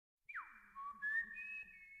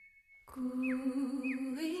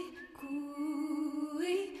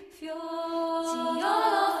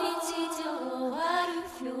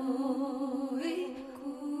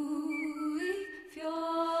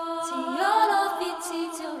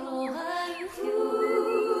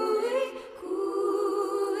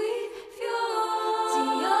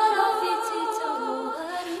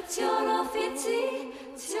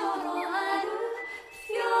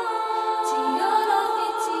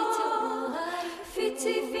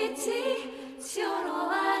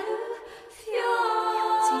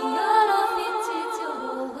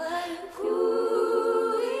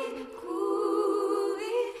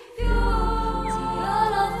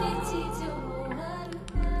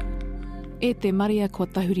E te maria kua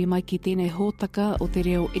tahuri mai ki tēnei hōtaka o te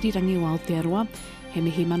reo irirangi o Aotearoa, he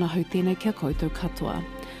mihi mana hau tēnei kia koutou katoa.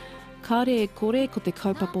 Kāre e kore ko te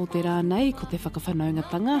kaupapa o te rā nei ko te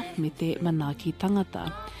whakawhanaungatanga me te manaaki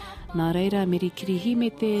tangata. Nā reira merikirihi me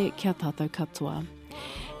te kia tātou katoa.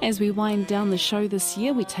 As we wind down the show this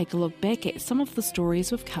year, we take a look back at some of the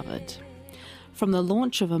stories we've covered. From the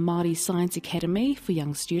launch of a Māori Science Academy for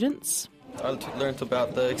young students, I learnt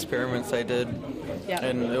about the experiments they did,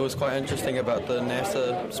 and it was quite interesting about the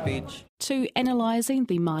NASA speech. to analysing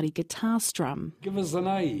the Māori guitar strum. Give us an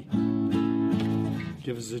A.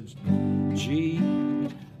 Give us a G,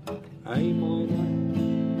 A minor.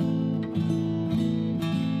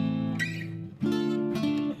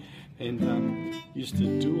 And used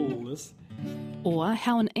to do all this. Or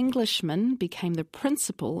how an Englishman became the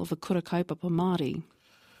principal of a kura kaupapa Māori.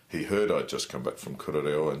 He heard I'd just come back from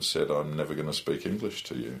Kurareo and said, I'm never going to speak English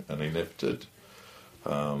to you, and he never did.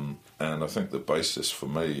 And I think the basis for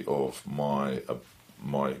me of my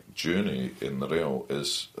journey in the reo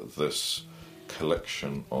is this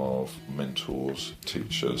collection of mentors,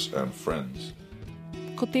 teachers and friends.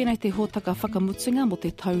 Ko tēnei te hōtaka whakamutunga mo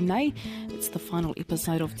te tau nei. It's the final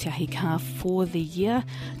episode of Te Ahi Kaa for the year.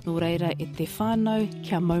 Nō reira e te whānau,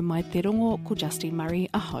 kia mau mai te rongo ko Justine Murray,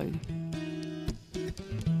 ahau.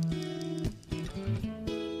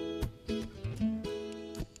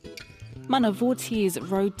 Mana Vautier's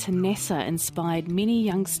Road to NASA inspired many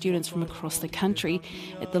young students from across the country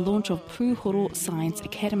at the launch of Pūhoro Science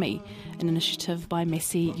Academy, an initiative by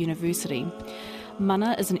Massey University.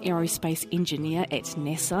 Mana is an aerospace engineer at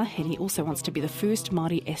NASA, and he also wants to be the first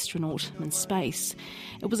Māori astronaut in space.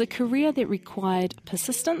 It was a career that required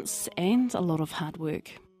persistence and a lot of hard work.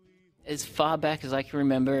 As far back as I can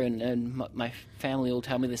remember, and my family will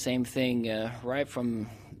tell me the same thing, right from,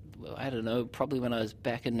 I don't know, probably when I was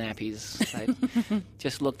back in nappies. I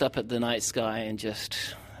just looked up at the night sky and just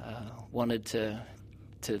wanted to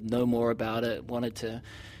know more about it, wanted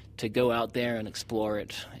to go out there and explore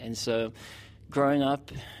it. And so growing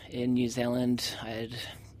up in New Zealand, I had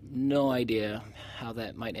no idea how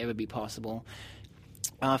that might ever be possible.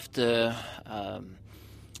 After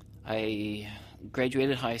I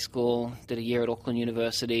graduated high school, did a year at Auckland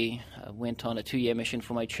University, went on a 2-year mission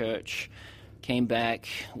for my church, came back,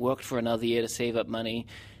 worked for another year to save up money,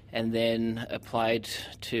 and then applied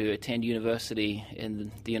to attend university in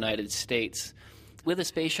the United States. With a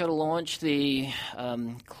space shuttle launch, the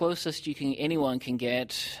closest anyone can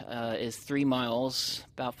get is 3 miles,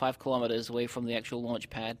 about 5 kilometers away from the actual launch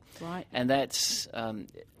pad. Right. And that's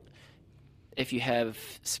if you have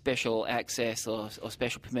special access or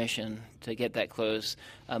special permission to get that close.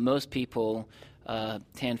 Most people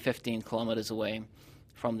 10, 15 kilometers away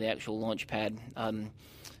from the actual launch pad.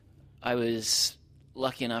 I was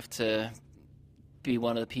lucky enough to be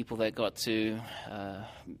one of the people that got to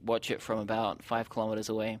watch it from about 5 kilometers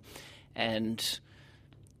away. And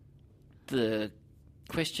the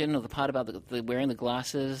question, or the part about the wearing the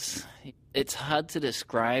glasses, it's hard to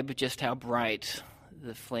describe just how bright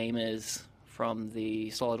the flame is from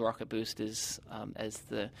the solid rocket boosters as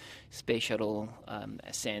the space shuttle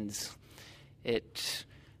ascends. It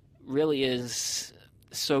really is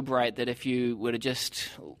so bright that if you were to just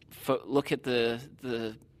look at the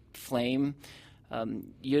flame,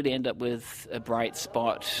 you'd end up with a bright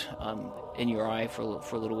spot in your eye for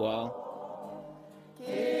a little while.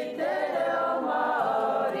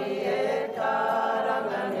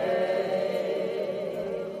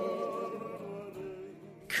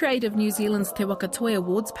 Creative New Zealand's Te Wakatoe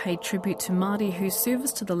Awards paid tribute to Māori whose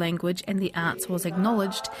service to the language and the arts was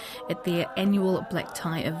acknowledged at their annual black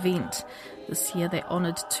tie event. This year they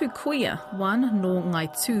honoured 2 kuia, one no Ngai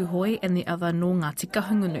Tūhoi and the other no Ngāti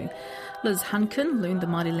Kahungunu. Liz Hunkin learned the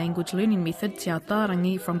Māori language learning method Te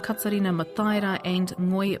Aotārangi from Katarina Mataira and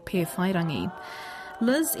Ngoi Pewhairangi.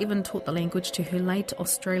 Liz even taught the language to her late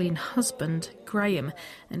Australian husband, Graham.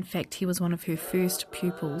 In fact, he was one of her first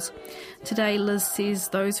pupils. Today, Liz says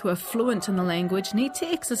those who are fluent in the language need to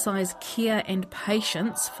exercise care and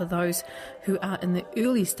patience for those who are in the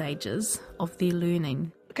early stages of their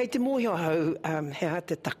learning. Kei te mōhio hau hea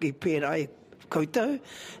te taki pērai koutou,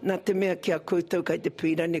 nā te mea kia koutou kei te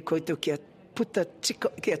pīrani koutou kia puta tika,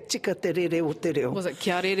 kia tika te rere o te reo. Was it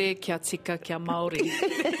kia rere, kia tika, kia Māori?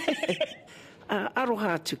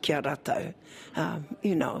 Aroha atu kia rātou,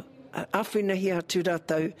 awhina hi atu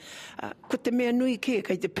rātou. Ko te mea nui kei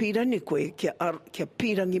te pīrani koe, kia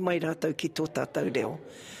pīrangi mai rātou ki tō tātou reo.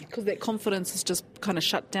 Because that confidence is just kind of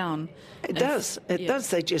shut down. It does.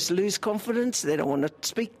 They just lose confidence. They don't want to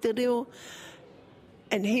speak the reo.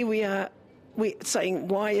 And here we are, we're saying,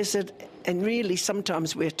 why is it? And really,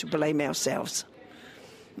 sometimes we're to blame ourselves.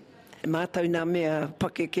 Mātou nā mea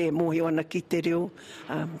pakeke mōhio ana ki te reo,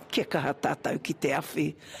 kia kaha tātou ki te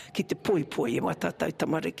awhi, ki te poi e wa tātou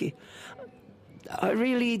tamariki. I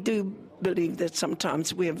really do believe that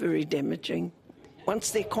sometimes we are very damaging. Once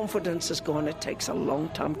their confidence is gone, it takes a long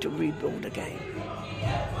time to rebuild again.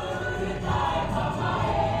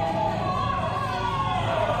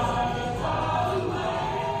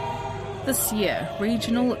 This year,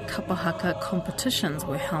 regional kapahaka competitions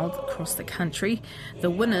were held across the country.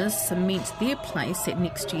 The winners cement their place at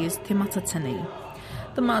next year's Te Matatini.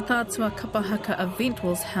 The Mātātua Kapahaka event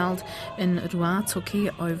was held in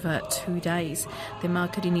Ruatoki over 2 days. Te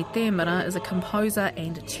Mākarini Tēmara is a composer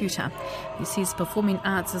and tutor. He says performing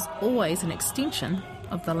arts is always an extension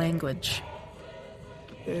of the language.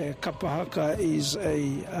 Kapahaka is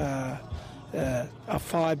a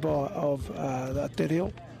fibre of the te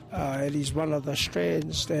reo. It is one of the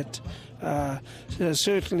strands that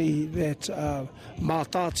certainly that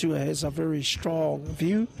Mātātua has a very strong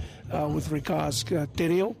view with regards to te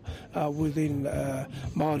reo within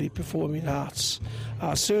Māori performing arts.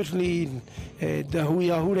 Certainly in the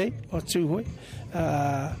huiahure o Tūhoe,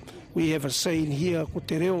 we have a scene here ko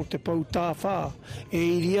te reo te pautāwha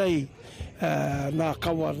e iri ai nā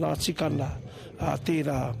kawa nā tikana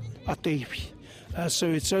tērā a te iwi. So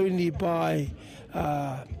it's only by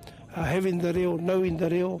having the reo, knowing the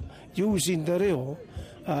reo, using the reo,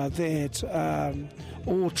 that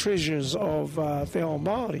all treasures of te ao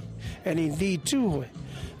Māori, and indeed Tūhoe,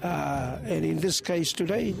 and in this case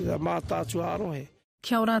today, the Mātātua Arohe.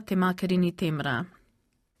 Kia ora te Mākarini Tēmara.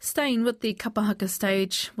 Staying with the kapahaka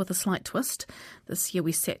stage with a slight twist, this year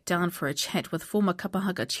we sat down for a chat with former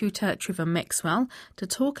kapahaka tutor Trevor Maxwell to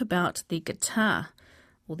talk about the guitar,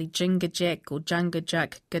 or the Jingajack or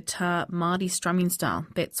Jungajak guitar Māori strumming style.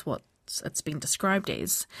 That's what it's been described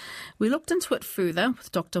as. We looked into it further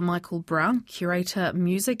with Dr. Michael Brown, curator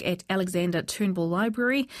music at Alexander Turnbull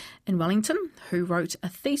Library in Wellington, who wrote a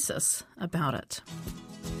thesis about it.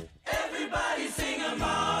 Everybody sing a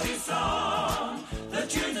Māori song. The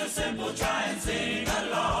tunes are simple, try and sing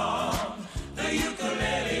along. The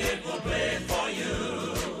ukulele, it will play for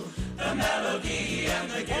you. The melody and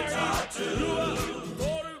the guitar too.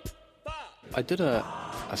 I did a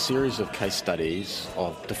series of case studies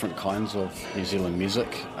of different kinds of New Zealand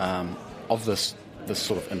music, of this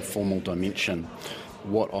sort of informal dimension,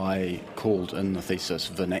 what I called in the thesis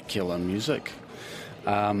vernacular music.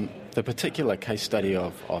 The particular case study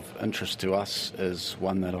of interest to us is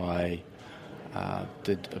one that I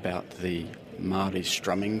did about the Māori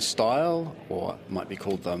strumming style, or it might be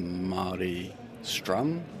called the Māori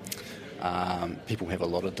strum. People have a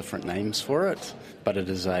lot of different names for it, but it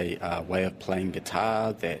is a way of playing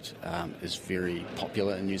guitar that is very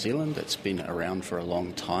popular in New Zealand. It's been around for a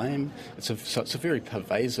long time. So it's a very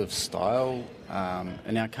pervasive style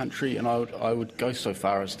in our country, and I would go so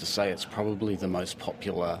far as to say it's probably the most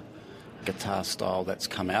popular guitar style that's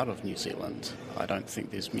come out of New Zealand. I don't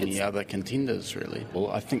think there's many other contenders, really.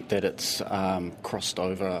 Well, I think that it's crossed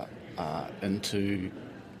over into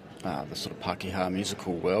the sort of Pākehā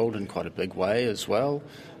musical world in quite a big way as well.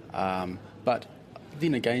 But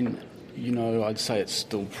then again, I'd say it's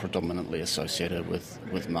still predominantly associated with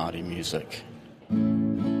Māori music.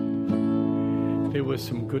 There were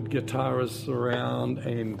some good guitarists around,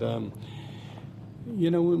 and,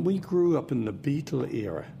 when we grew up in the Beatle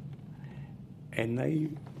era, and they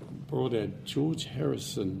brought out George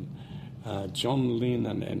Harrison, John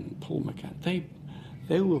Lennon and Paul McCartney,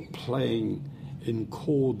 they were playing in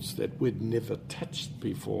chords that we'd never touched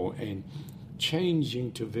before and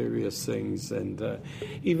changing to various things. And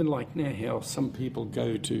even like now, how some people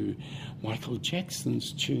go to Michael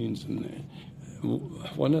Jackson's tunes. And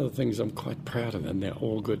one of the things I'm quite proud of, and they're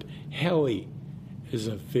all good, Howie is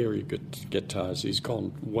a very good guitarist. He's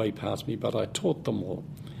gone way past me, but I taught them all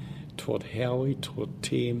taught Howie, taught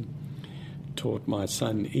Tim, taught my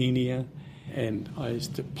son Enia, and I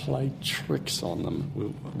used to play tricks on them.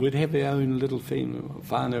 We'd have our own little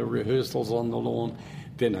whānau rehearsals on the lawn.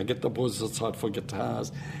 Then I'd get the boys aside for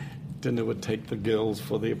guitars. Dinner would take the girls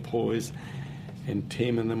for their poise, and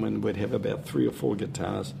Tim and them, and we'd have about 3 or 4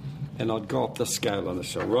 guitars. And I'd go up the scale on the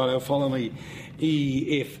show. Right, follow me.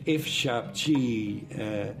 E, F, F sharp, G,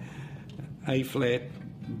 A flat,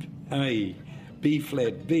 A, B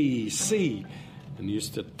flat, B, C. And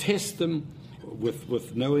used to test them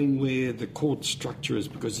with knowing where the chord structure is,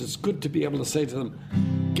 because it's good to be able to say to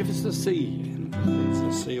them, give us a C, and it's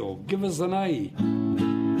a C, or give us an A,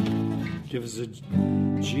 give us a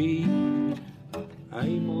G, A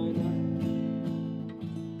minor.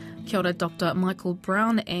 Kia ora, Dr. Michael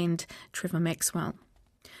Brown and Trevor Maxwell.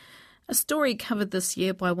 A story covered this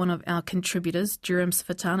year by one of our contributors, Duram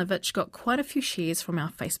Svetanovich, got quite a few shares from our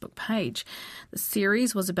Facebook page. The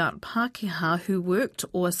series was about Pākehā who worked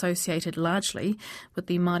or associated largely with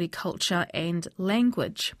the Māori culture and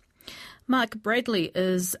language. Mark Bradley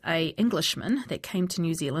is an Englishman that came to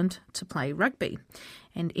New Zealand to play rugby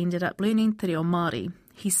and ended up learning te reo Māori.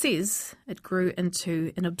 He says it grew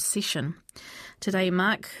into an obsession. Today,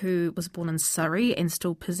 Mark, who was born in Surrey and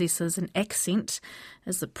still possesses an accent,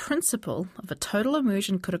 is the principal of a total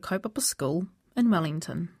immersion kura kaupapa school in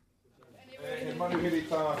Wellington.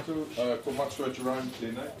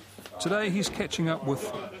 Today he's catching up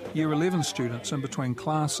with Year 11 students in between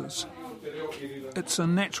classes. It's a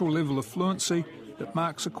natural level of fluency that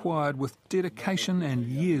Mark's acquired with dedication and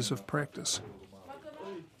years of practice.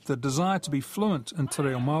 The desire to be fluent in te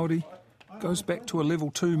reo Māori goes back to a Level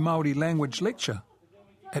 2 Māori language lecture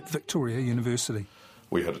at Victoria University.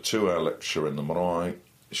 We had a 2-hour lecture in the marae.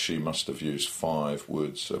 She must have used 5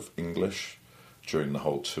 words of English during the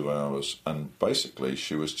whole 2 hours, and basically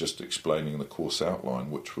she was just explaining the course outline,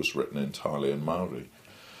 which was written entirely in Māori.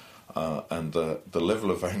 And the level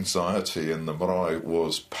of anxiety in the marae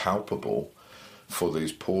was palpable for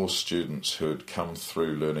these poor students who had come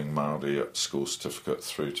through learning Māori at school certificate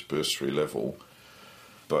through to bursary level.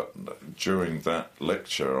 But during that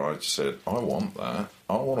lecture I said, I want that.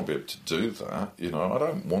 I want to be able to do that. You know, I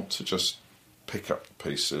don't want to just pick up the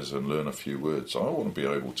pieces and learn a few words. I want to be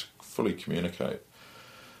able to fully communicate.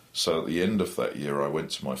 So at the end of that year I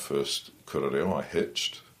went to my first kura reo. I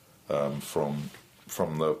hitched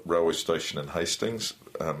from the railway station in Hastings,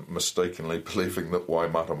 mistakenly believing that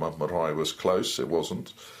Waimarama Marae was close. It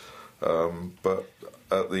wasn't. But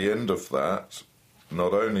at the end of that,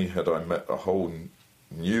 not only had I met a whole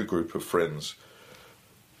new group of friends,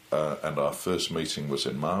 and our first meeting was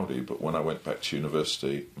in Māori, but when I went back to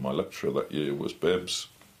university, my lecturer that year was Bebs,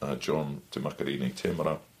 John Te Makarini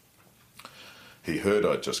Temara. He heard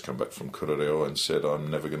I'd just come back from kura reo and said,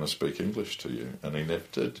 I'm never going to speak English to you, and he never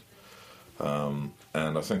did. And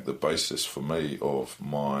I think the basis for me of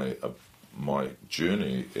my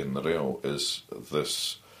journey in the reo is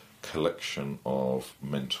this collection of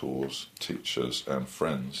mentors, teachers and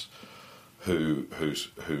friends who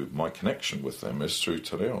my connection with them is through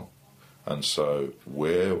te reo. And so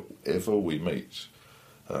wherever we meet,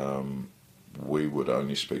 we would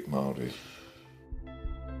only speak Māori.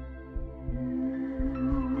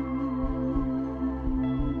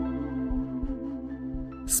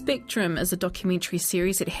 Spectrum is a documentary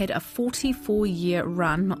series that had a 44-year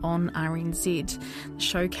run on RNZ. The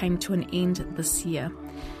show came to an end this year.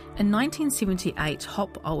 In 1978,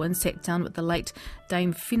 Hop Owen sat down with the late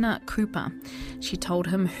Dame Whina Cooper. She told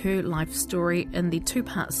him her life story in the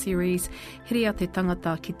 2-part series Hiria te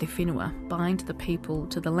tangata ki te whenua, Bind the People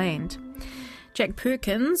to the Land. Jack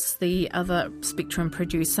Perkins, the other Spectrum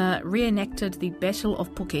producer, reenacted the Battle of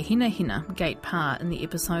Pukehinahina, Gate Pa, in the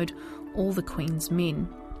episode All the Queen's Men.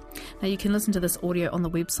 Now you can listen to this audio on the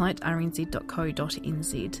website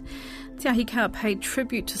rnz.co.nz. Te Ahi Kaa paid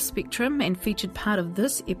tribute to Spectrum and featured part of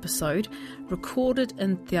this episode recorded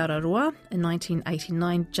in Te Araroa in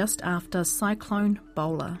 1989, just after Cyclone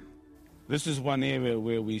Bowler. This is one area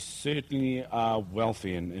where we certainly are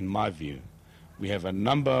wealthy in my view. We have a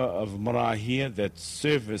number of marae here that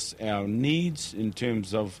service our needs in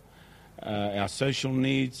terms of our social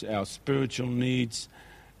needs, our spiritual needs,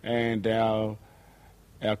 and our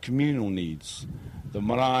communal needs. The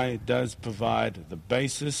marae does provide the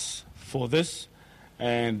basis for this,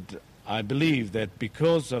 and I believe that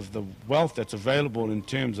because of the wealth that's available in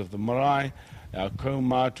terms of the marae, our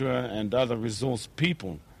kaumātua and other resource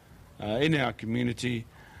people in our community,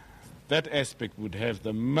 that aspect would have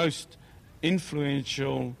the most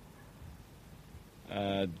influential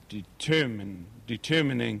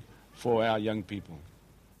determining for our young people.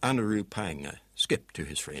 Anaru Paenga, Skip to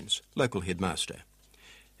his friends, local headmaster.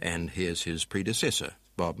 And here's his predecessor,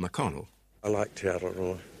 Bob McConnell. I like Te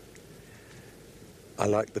Araroa. I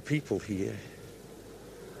like the people here.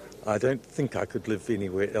 I don't think I could live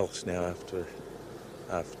anywhere else now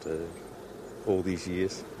after all these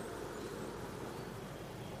years.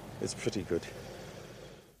 It's pretty good.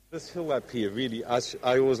 This hill up here, really, I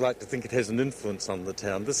always like to think it has an influence on the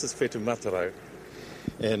town. This is Whetu Matarau,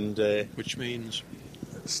 and which means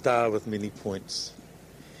star with many points.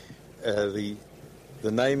 The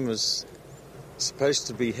name was supposed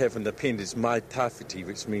to have an appendage, Mai Tawhiti,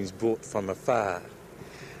 which means brought from afar.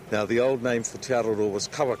 Now, the old name for Te Araroa was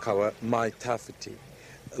Kawakawa Mai Tawhiti.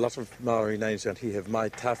 A lot of Maori names around here have Mai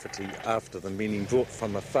Tawhiti after them, meaning brought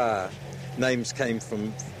from afar. Names came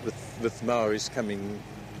with Maoris coming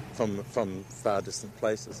from far distant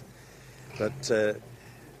places. But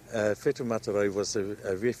Whetu Matarau was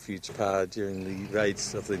a refuge pa during the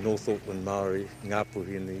raids of the North Auckland Maori,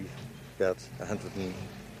 Ngāpuhi, about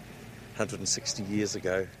 160 years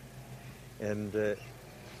ago. And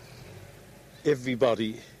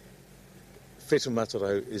everybody, Whetu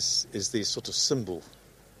Matarau is their sort of symbol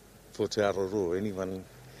for Te Araroa. Anyone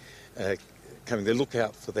coming, they look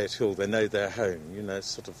out for that hill, they know they're home, it's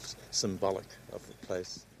sort of symbolic of the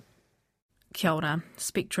place. Kia ora,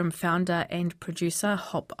 Spectrum founder and producer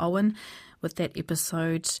Hop Owen with that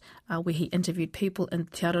episode where he interviewed people in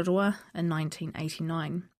Te Araroa in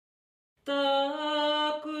 1989.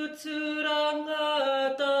 Wai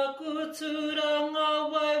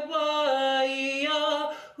wai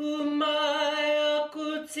a umai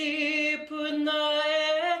aku tipuna e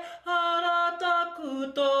ara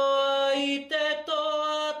toa I te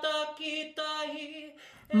toa takitahi.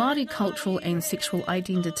 Māori cultural and sexual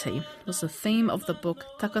identity was the theme of the book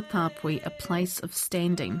Takatapui, A Place of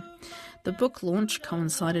Standing. The book launch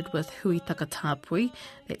coincided with Hui Takatapui,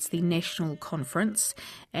 that's the national conference,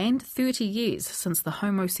 and 30 years since the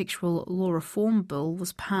homosexual law reform bill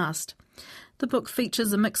was passed. The book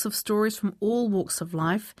features a mix of stories from all walks of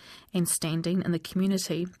life and standing in the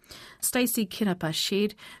community. Stacey Kirapa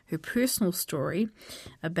shared her personal story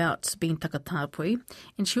about being Takatapui,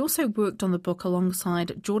 and she also worked on the book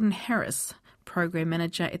alongside Jordan Harris, Program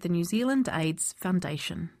Manager at the New Zealand AIDS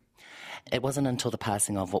Foundation. It wasn't until the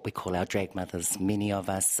passing of what we call our drag mothers. Many of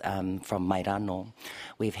us from Mairano,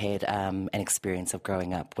 we've had an experience of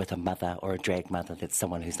growing up with a mother or a drag mother that's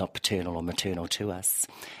someone who's not paternal or maternal to us.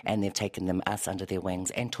 And they've taken us under their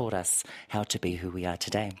wings and taught us how to be who we are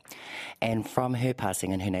today. And from her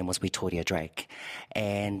passing, and her name was Witoria Drake,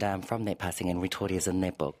 and from that passing, and Witoria's in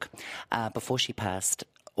that book, before she passed,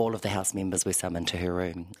 all of the house members were summoned to her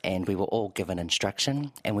room, and we were all given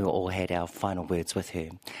instruction, and we all had our final words with her.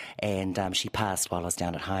 And she passed while I was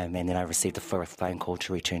down at home, and then I received a phone call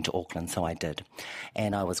to return to Auckland, so I did.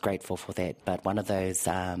 And I was grateful for that. But one of those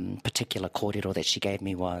particular kōrero that she gave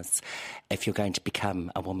me was, if you're going to become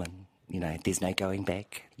a woman, there's no going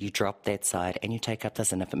back. You drop that side and you take up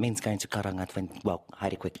this, and if it means going to karanga,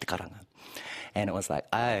 haere koe ki te karanga. And it was like,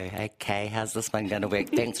 oh, okay, how's this one going to work?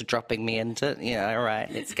 Thanks for dropping me into it. All right,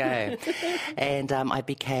 let's go. And I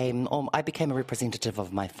became a representative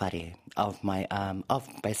of my whare, of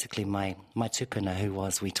basically my tupuna, who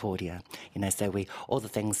was Witoria. So all the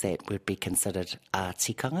things that would be considered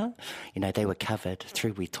tikanga, they were covered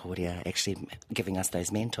through Witoria, actually giving us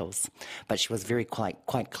those mantles. But she was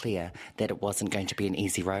quite clear that it wasn't going to be an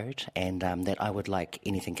easy road, and that I would, like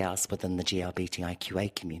anything else within the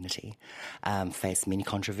GLBTIQA community, face many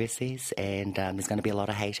controversies, and there's going to be a lot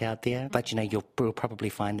of hate out there. But, you'll probably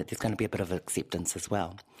find that there's going to be a bit of acceptance as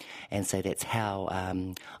well. And so that's how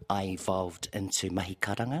I evolved into Mahi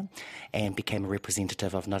Karanga and became a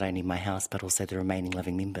representative of not only my house but also the remaining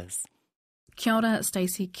living members. Kia ora,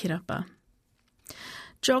 Stacey Kirapa.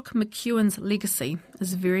 Jock McEwen's legacy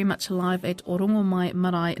is very much alive at Orongomai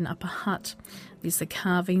Marae in Upper Hutt. There's the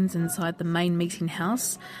carvings inside the main meeting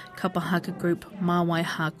house, Kapahaka Group Mawai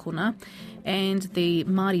Hākona, and the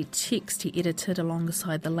Māori text he edited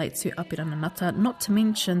alongside the late Sir Apiranganata, not to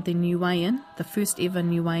mention the Niuean, the first ever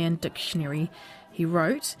Niuean dictionary he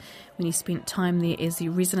wrote when he spent time there as the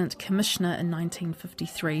resident commissioner in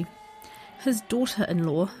 1953. His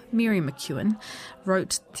daughter-in-law, Mary McEwen,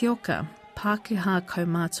 wrote Te Oka, Pākehā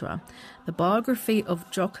Kaumātua, the biography of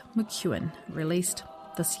Jock McEwen, released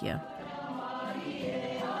this year.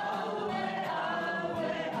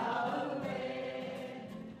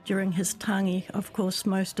 During his tangi, of course,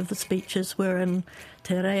 most of the speeches were in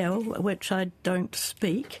te reo, which I don't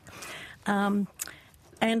speak. And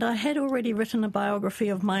I had already written a biography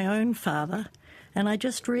of my own father, and I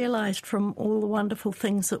just realised from all the wonderful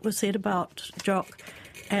things that were said about Jock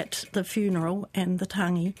at the funeral and the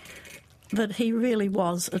tangi that he really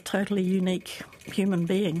was a totally unique human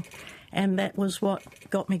being, and that was what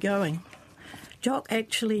got me going. Jock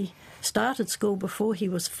actually started school before he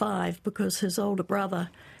was 5 because his older brother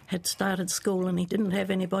had started school and he didn't have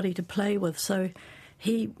anybody to play with, so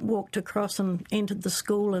he walked across and entered the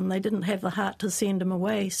school and they didn't have the heart to send him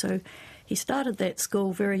away, so he started that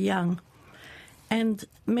school very young. And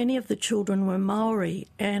many of the children were Maori,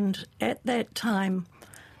 and at that time,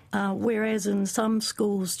 whereas in some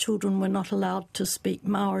schools children were not allowed to speak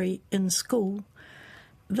Maori in school,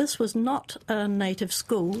 this was not a native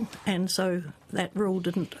school, and so that rule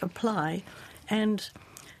didn't apply. And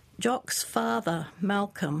Jock's father,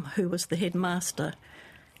 Malcolm, who was the headmaster,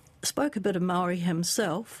 spoke a bit of Maori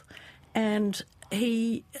himself, and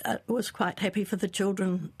he was quite happy for the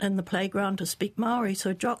children in the playground to speak Maori,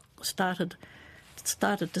 so Jock started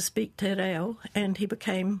to speak te reo, and he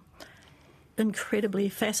became incredibly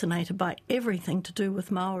fascinated by everything to do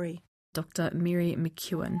with Maori. Dr. Mary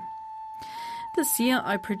McEwen. This year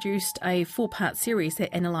I produced a 4-part series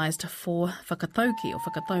that analysed 4 whakatauki or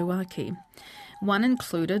whakatauaki. One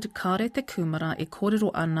included Kāre te kumara e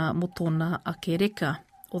kōrero ana mo tōna ake reka,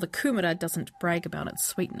 or the kumara doesn't brag about its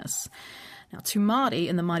sweetness. Now, to Māori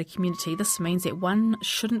in the Māori community, this means that one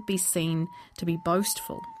shouldn't be seen to be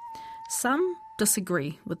boastful. Some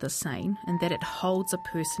disagree with this saying and that it holds a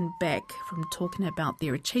person back from talking about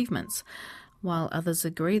their achievements, while others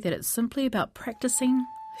agree that it's simply about practicing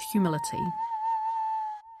humility.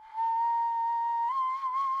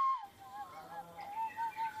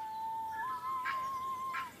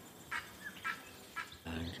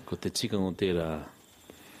 Ko te tika o tērā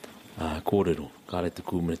kōrero, kāre te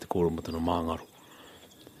kūmere te kōrero mo tēnā māngaro.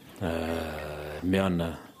 Me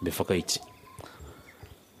ana me whakaiti.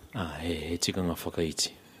 He tikanga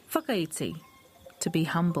whakaiti. Whakaiti, to be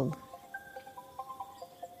humble.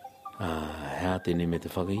 Hea tēne me te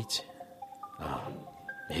whakaiti.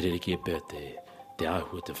 He rereki e pēr te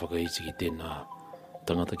āhua te whakaiti ki tēnā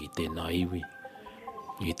tangata, ki tēnā iwi,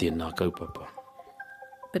 ki tēnā kaupapa.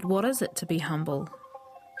 But what is it to be humble?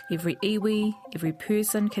 Every iwi, every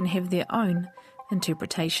person can have their own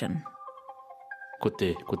interpretation. Ko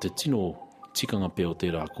te tino tikanga pē o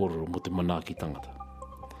tērā kōrero mo te manaaki tangata.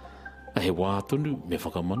 He wā tonu me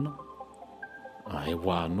whakamana, he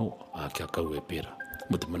wā no kia kau e pēra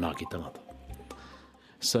mo te manaaki tangata.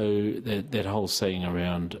 So that whole saying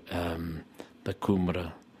around the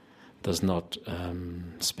kumara does not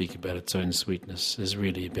speak about its own sweetness is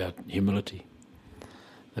really about humility.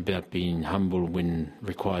 About being humble when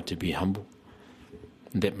required to be humble.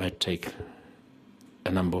 That may take a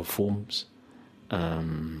number of forms.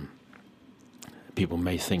 People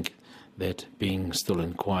may think that being still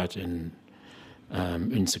and quiet and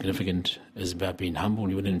insignificant is about being humble,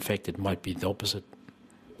 when in fact it might be the opposite.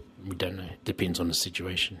 We don't know. It depends on the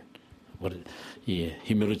situation.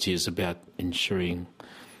 Humility is about ensuring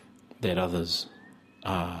that others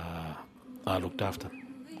are looked after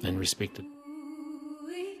and respected.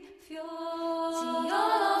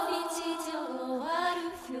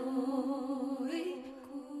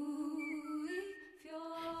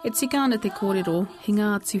 E tika ana te kōrero,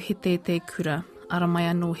 hinga atu he te kura, ara mai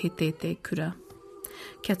anō he te kura.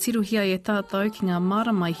 Kia tirohia e tātou ki ngā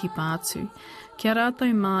maramai hipa atu, kia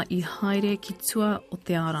rātou mā I haere ki tua o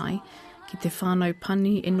te ārai, ki te whānau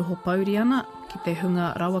pani e noho pauri ana, ki te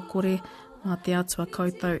hunga rawakore, mā te atua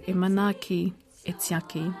koutou e manaaki e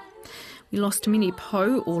tiaki. We lost many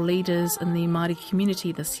po or leaders in the Māori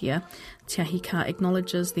community this year. Te Ahi Kaa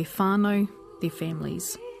acknowledges their whānau, their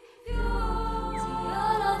families.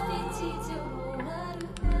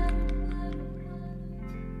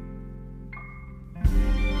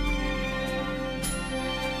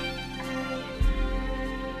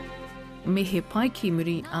 Me he pai ki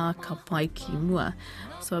muri a ka pai ki mua.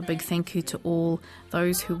 So a big thank you to all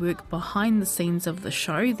those who work behind the scenes of the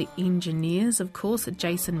show, the engineers, of course,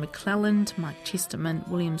 Jason McClelland, Mark Chesterman,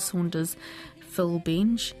 William Saunders, Phil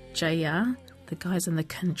Benj, JR, the guys in the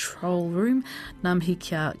control room, Namhi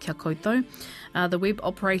kia koutou, the web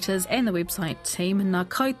operators and the website team. Nā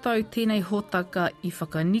koutou tēnei hōtaka I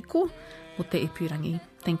whakaniko o te ipurangi.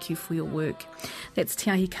 Thank you for your work. That's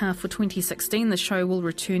Te Ahi Kaa for 2016. The show will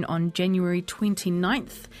return on January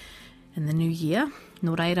 29th in the new year.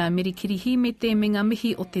 Nō reira, merikirihi me te minga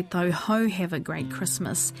mihi o te tau hau. Have a great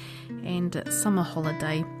Christmas and summer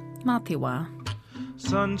holiday. Mā te wā.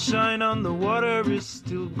 Sunshine on the water is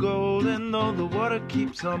still golden, though the water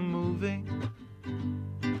keeps on moving.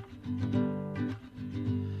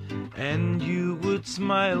 And you would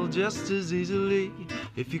smile just as easily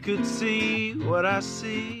if you could see what I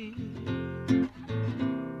see.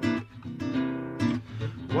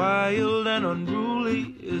 wild and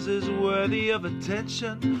unruly is as worthy of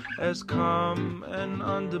attention as calm and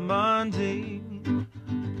undemanding.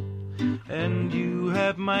 And you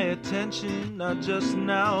have my attention, not just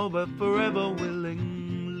now, but forever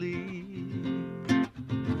willingly.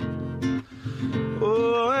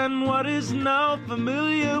 Oh, and what is now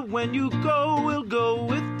familiar, when you go, will go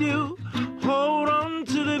with you. Hold on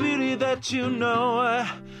to the beauty that you know,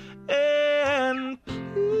 and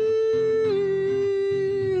please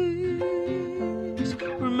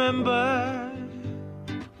remember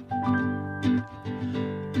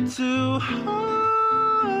to hold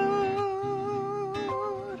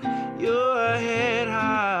your head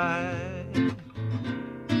high.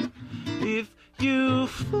 If you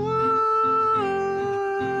fall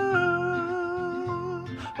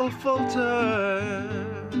or falter,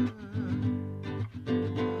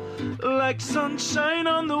 like sunshine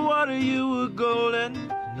on the water, you were golden,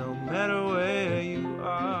 no matter where you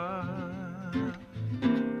are.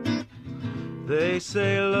 They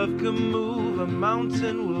say love can move a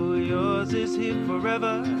mountain, well, yours is here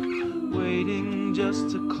forever, waiting just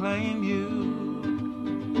to claim you.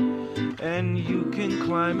 And you can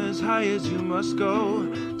climb as high as you must go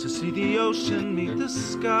to see the ocean meet the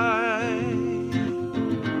sky.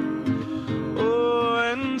 Oh,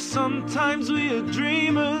 and sometimes we are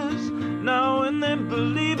dreamers, now and then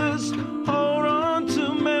believers. Hold on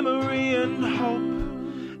to memory and hope,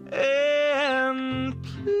 and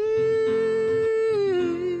please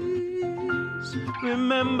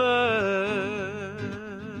remember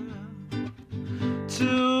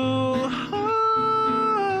to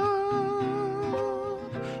hold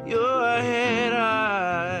your head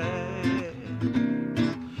high.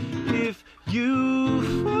 If you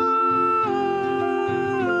fall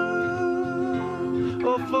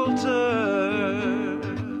or falter,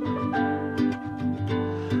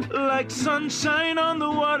 like sunshine on the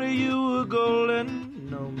water, you were golden,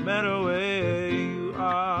 no matter where you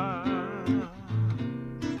are.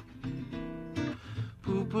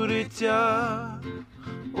 Pupuritia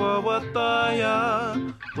wawataya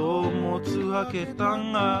to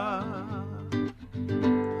motsuhaketanga.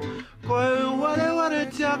 Koe ware ware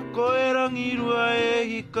tia koe rangirua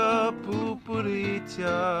Ahi Kaa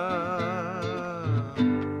pupuritia.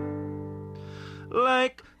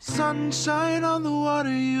 Like sunshine on the water,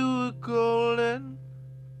 you were golden,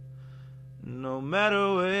 no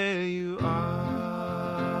matter where you are.